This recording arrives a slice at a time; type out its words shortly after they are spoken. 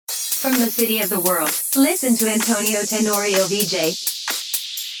from the city of the world. Listen to Antonio Tenorio VJ.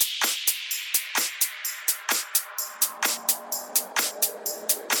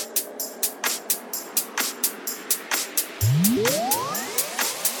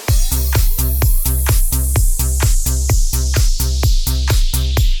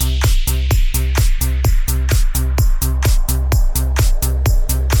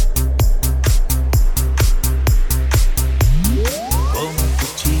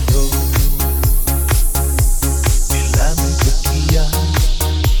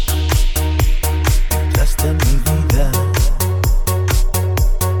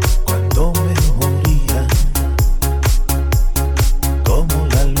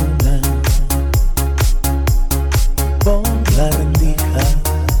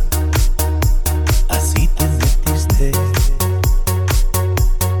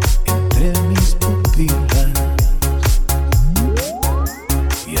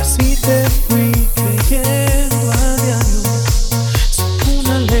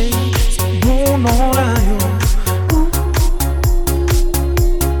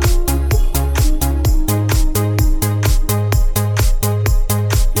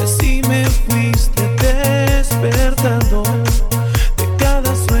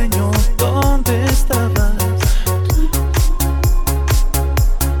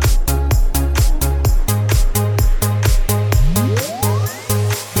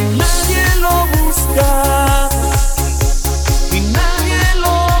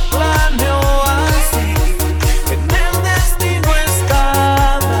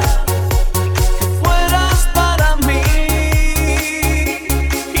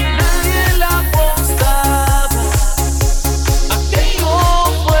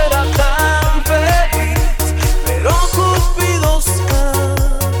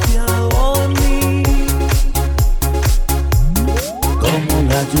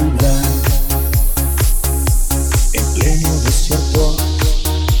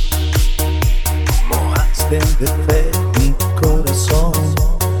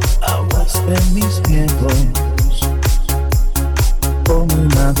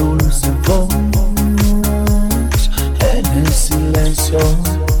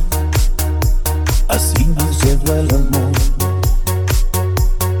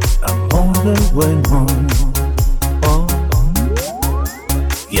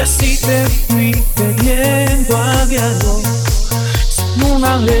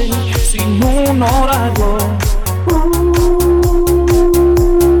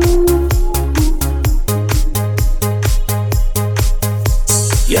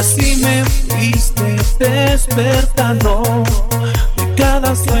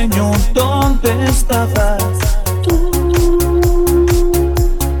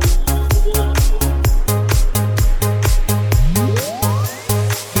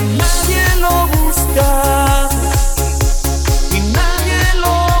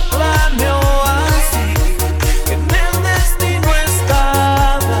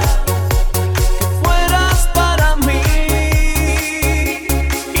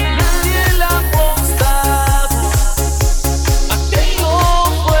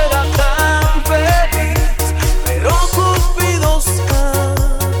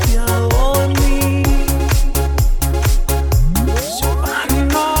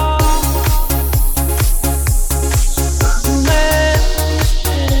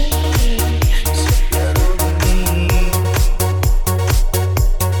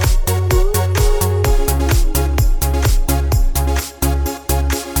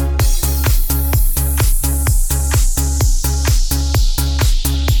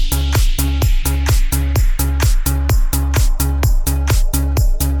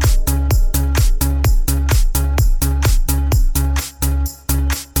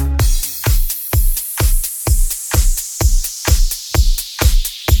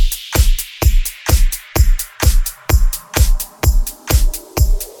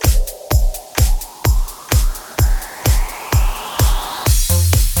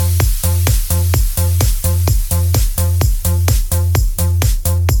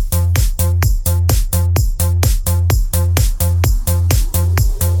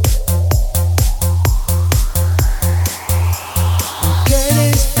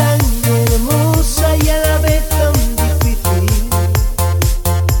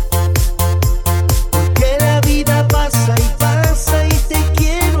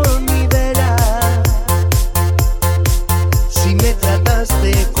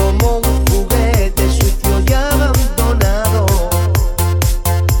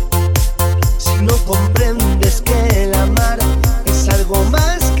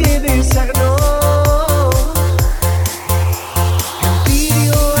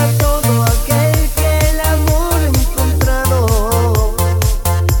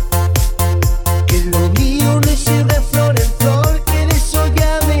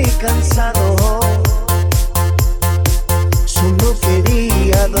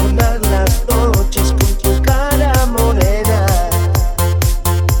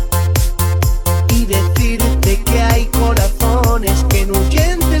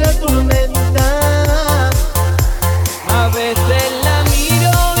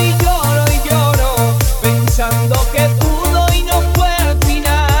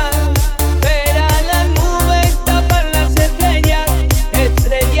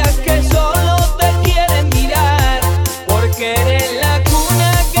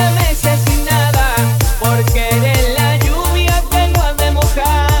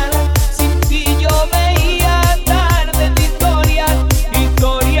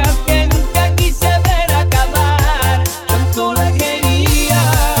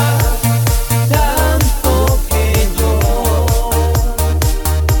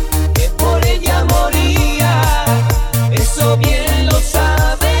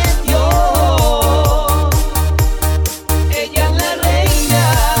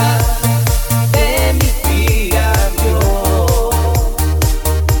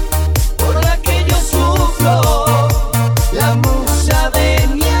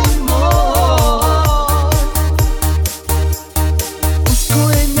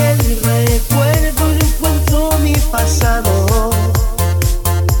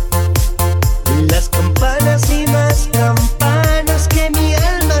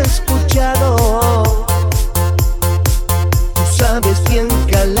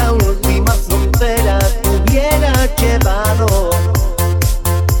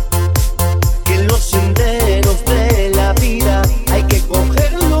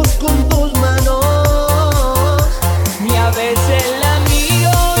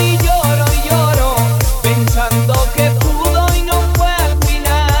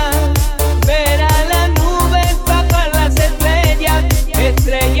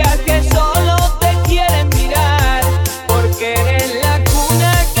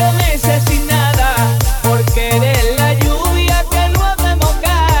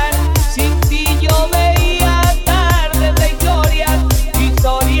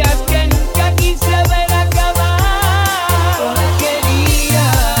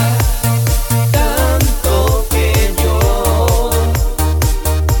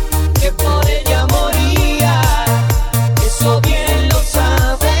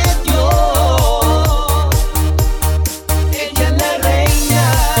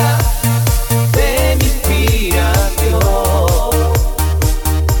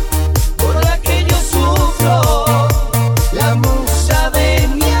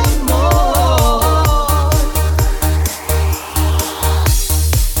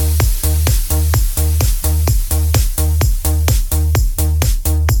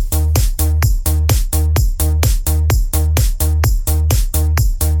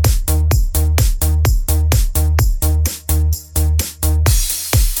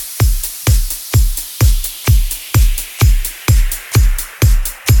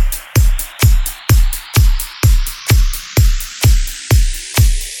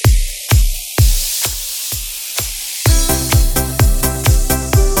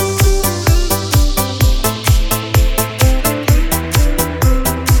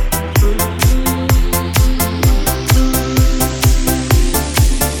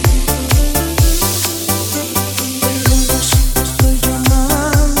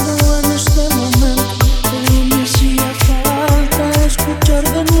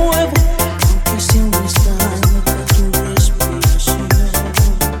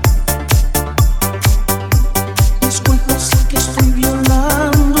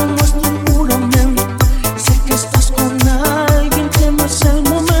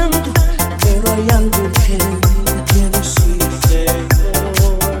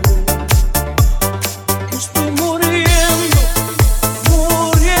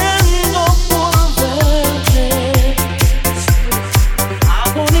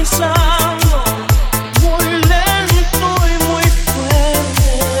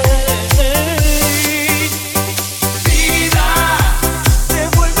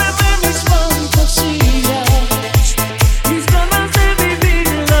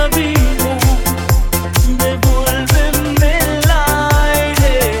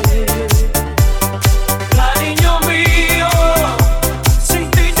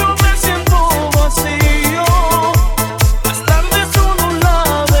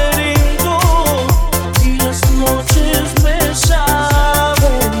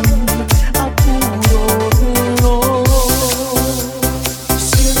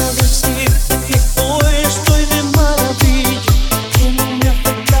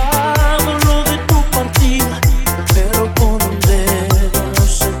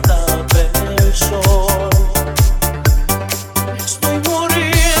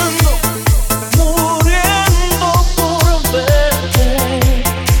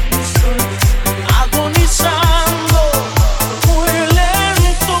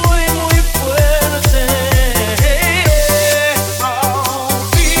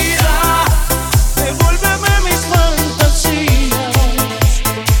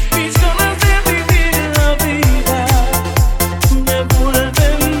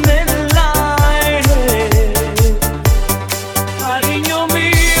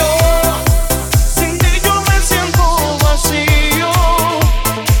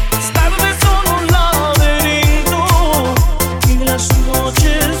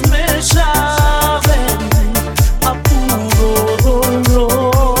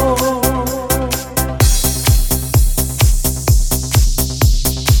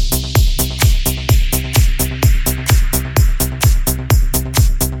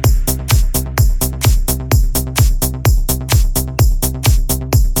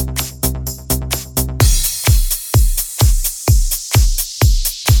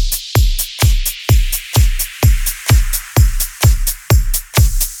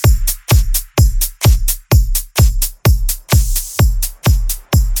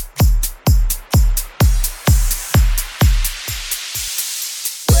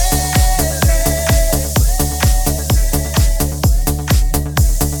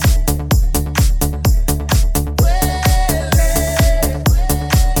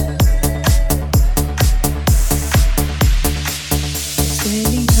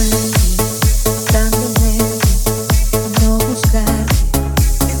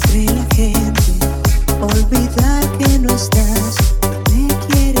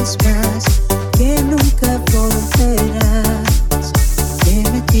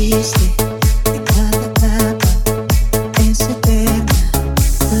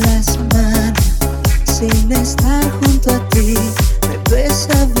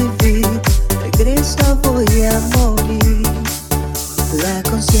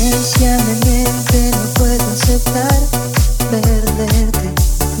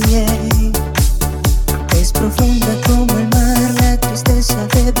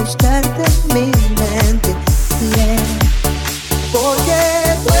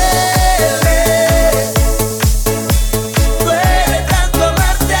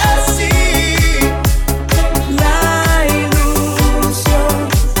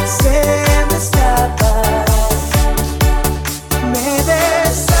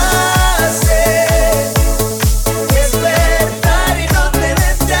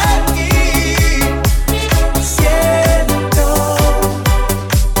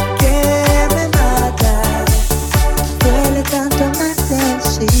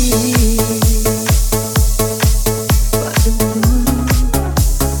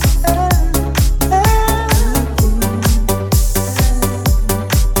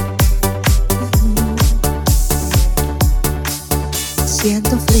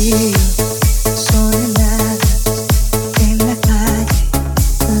 Siento frío, soledad en la calle,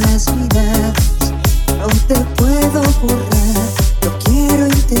 las miradas, no te puedo borrar, no quiero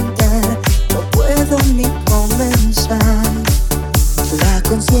intentar, no puedo ni comenzar. La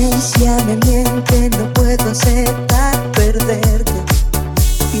conciencia me miente, no puedo aceptar perderte.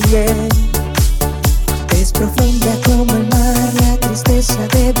 Bien, es profunda como el mar, la tristeza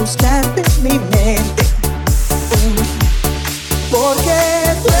de buscarte en mi mente. Porque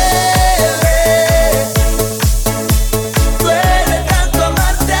duele.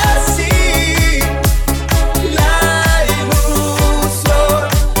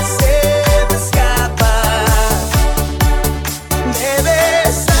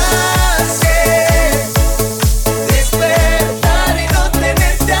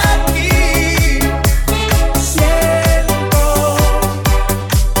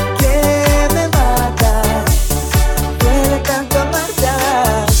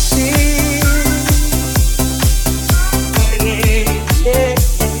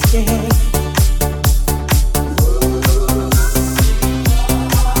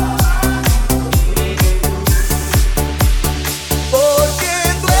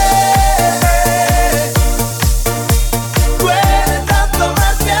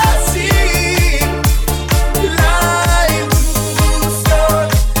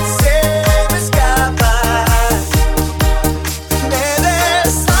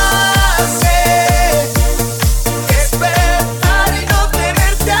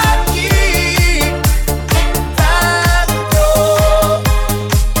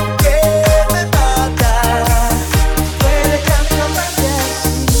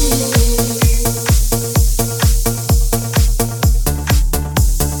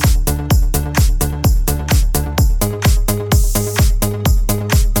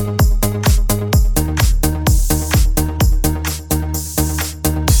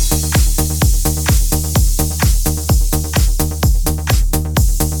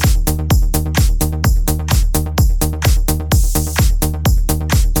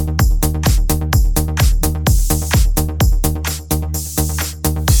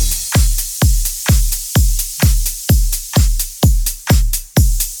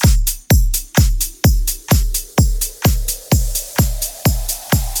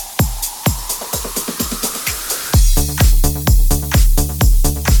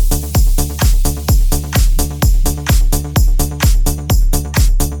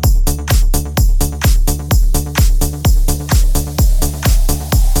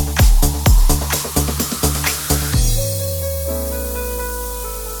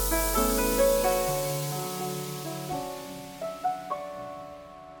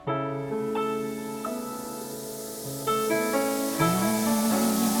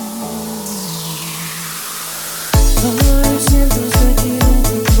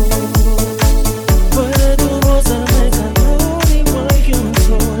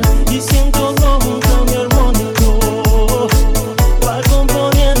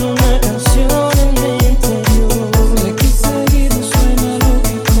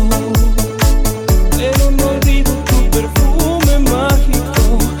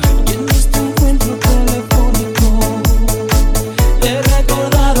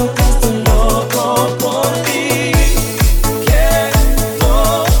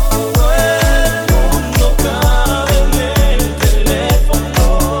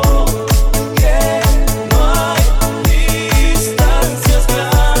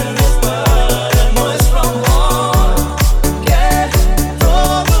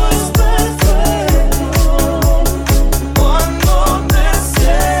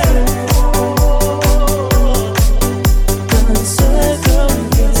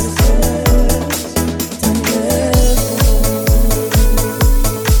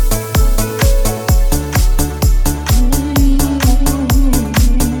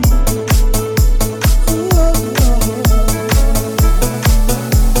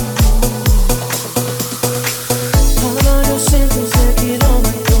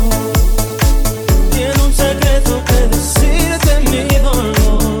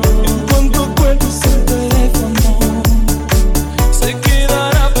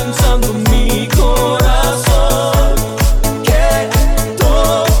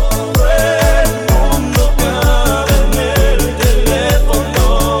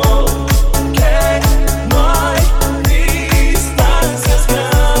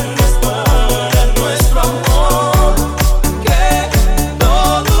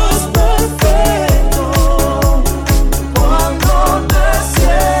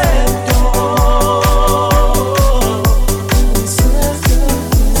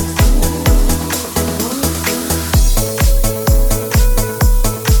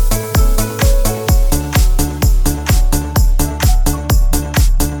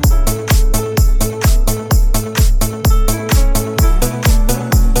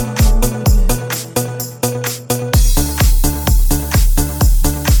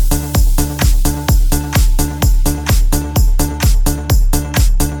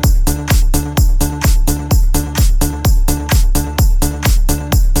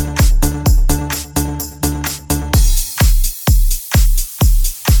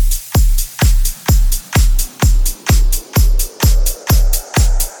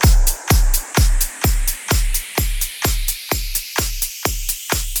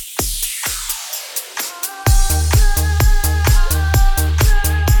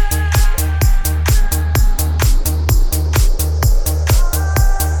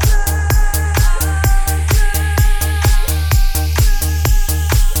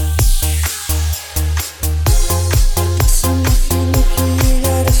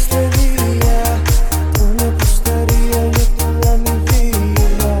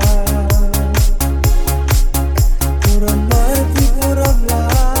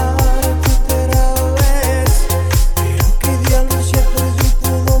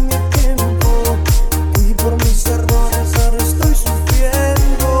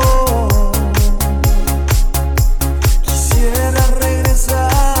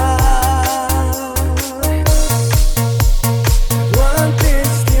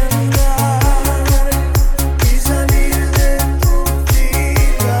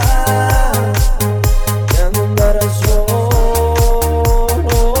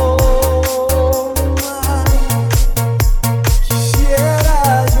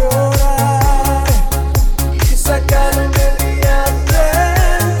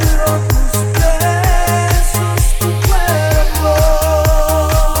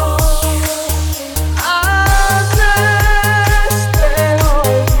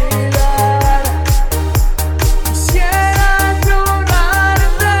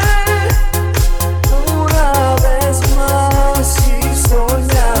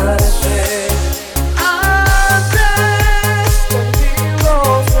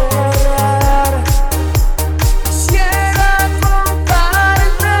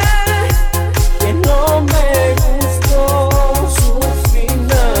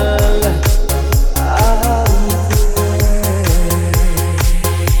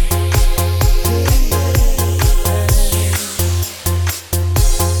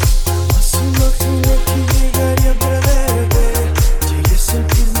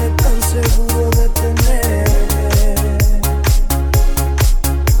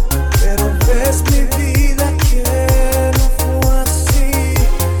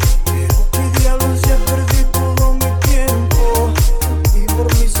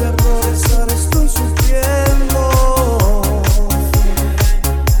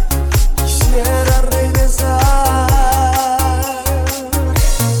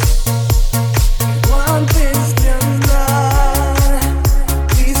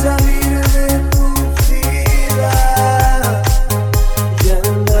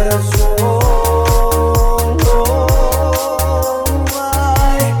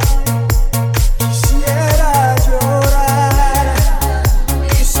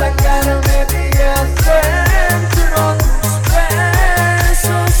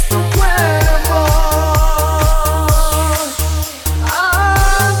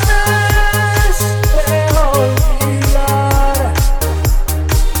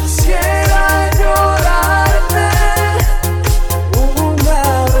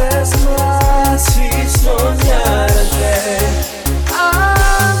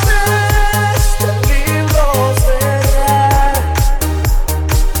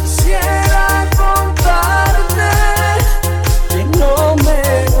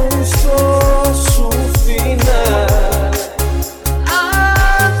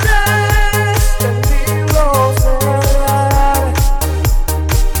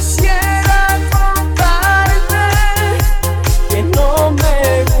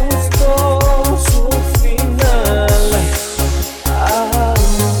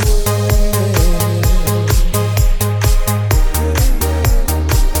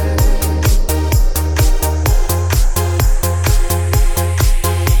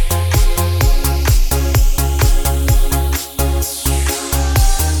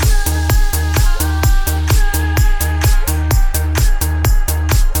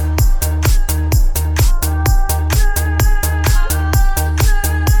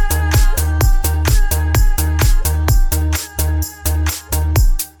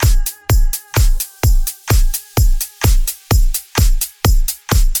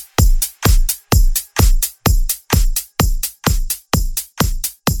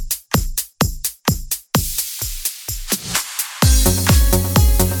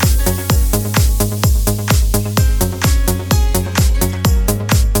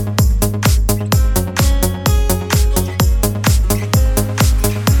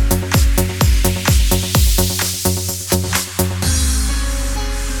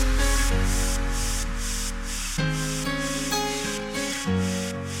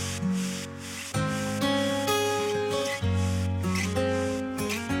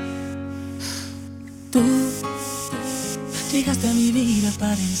 Llegaste a mi vida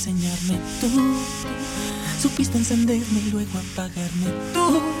para enseñarme tú. Supiste encenderme y luego apagarme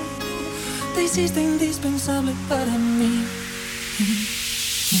tú. Te hiciste indispensable para mí.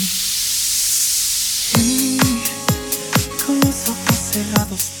 Con los ojos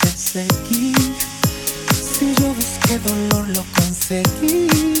cerrados te seguí. Si yo busqué dolor lo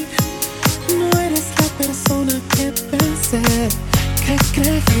conseguí. No eres la persona que pensé, que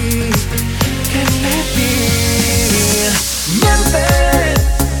creí, que me di. Mientes,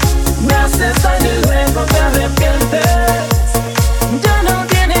 me haces daño y luego te arrepientes. Ya no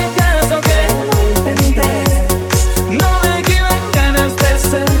tiene caso que lo intentes. No me quedan ganas de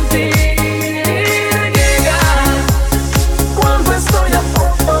sentir llegar cuando estoy a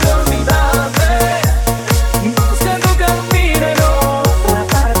punto de olvidarte. Busca tu camino en otra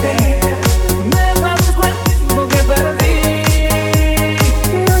parte. Me busco el tiempo que perdí.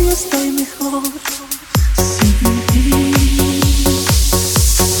 Y hoy estoy mejor sin ti.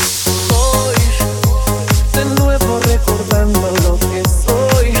 Hoy de nuevo recordando lo que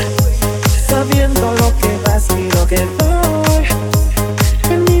soy, sabiendo lo que das y lo que doy.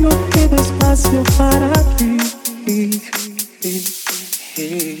 En mí no queda espacio para ti.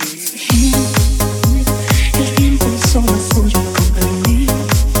 El tiempo solo es tuyo y comprendí.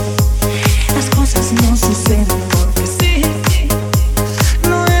 Las cosas no suceden porque sí.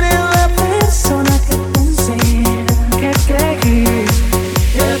 No eres la persona que pensé, que creí,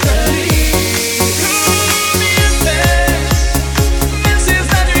 que perdí. Mientes, me haces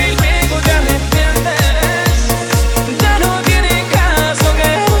daño y luego te arrepientes. Ya no tiene caso que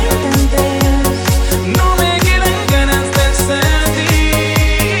lo intentes. No me quedan ganas de sentir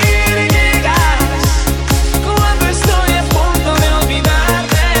llegas cuando estoy a punto de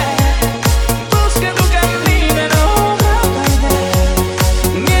olvidarte. Busca tu camino en otra parte,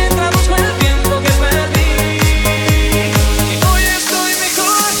 mientras busco el tiempo que perdí. Y hoy estoy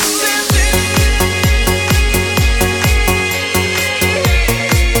mejor sin ti.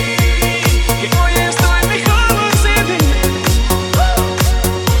 Y hoy estoy mejor sin ti.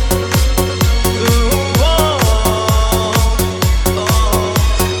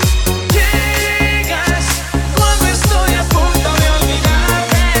 Llegas cuando estoy a punto de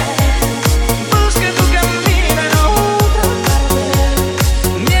olvidarte. Busca tu camino en otra parte,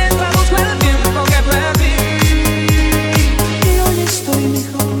 mientras busco el tiempo que perdí. Y hoy estoy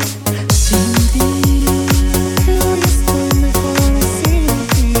mejor sin ti. Y hoy estoy mejor sin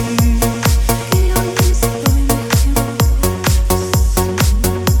ti. Y hoy estoy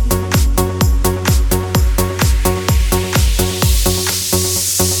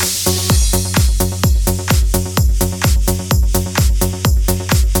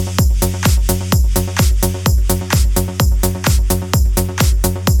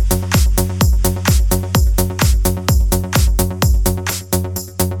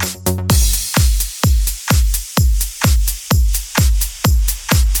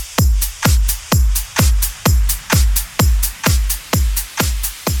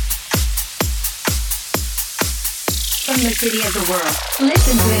From the city of the world,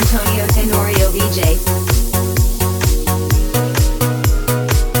 listen to Antonio Tenorio VJ.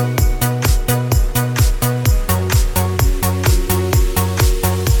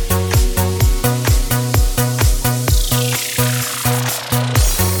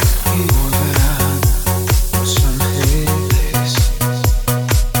 y volverán los ángeles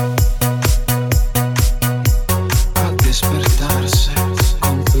a despertarse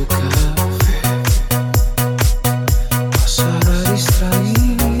con tu café. Pasará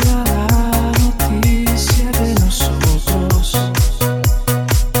distraída la noticia de nosotros.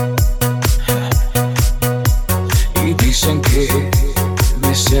 Y dicen que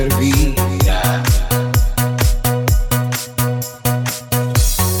me servirá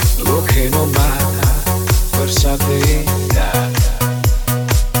lo que no mata, fuerza te da.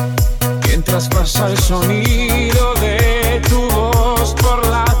 Mientras pasa el sonido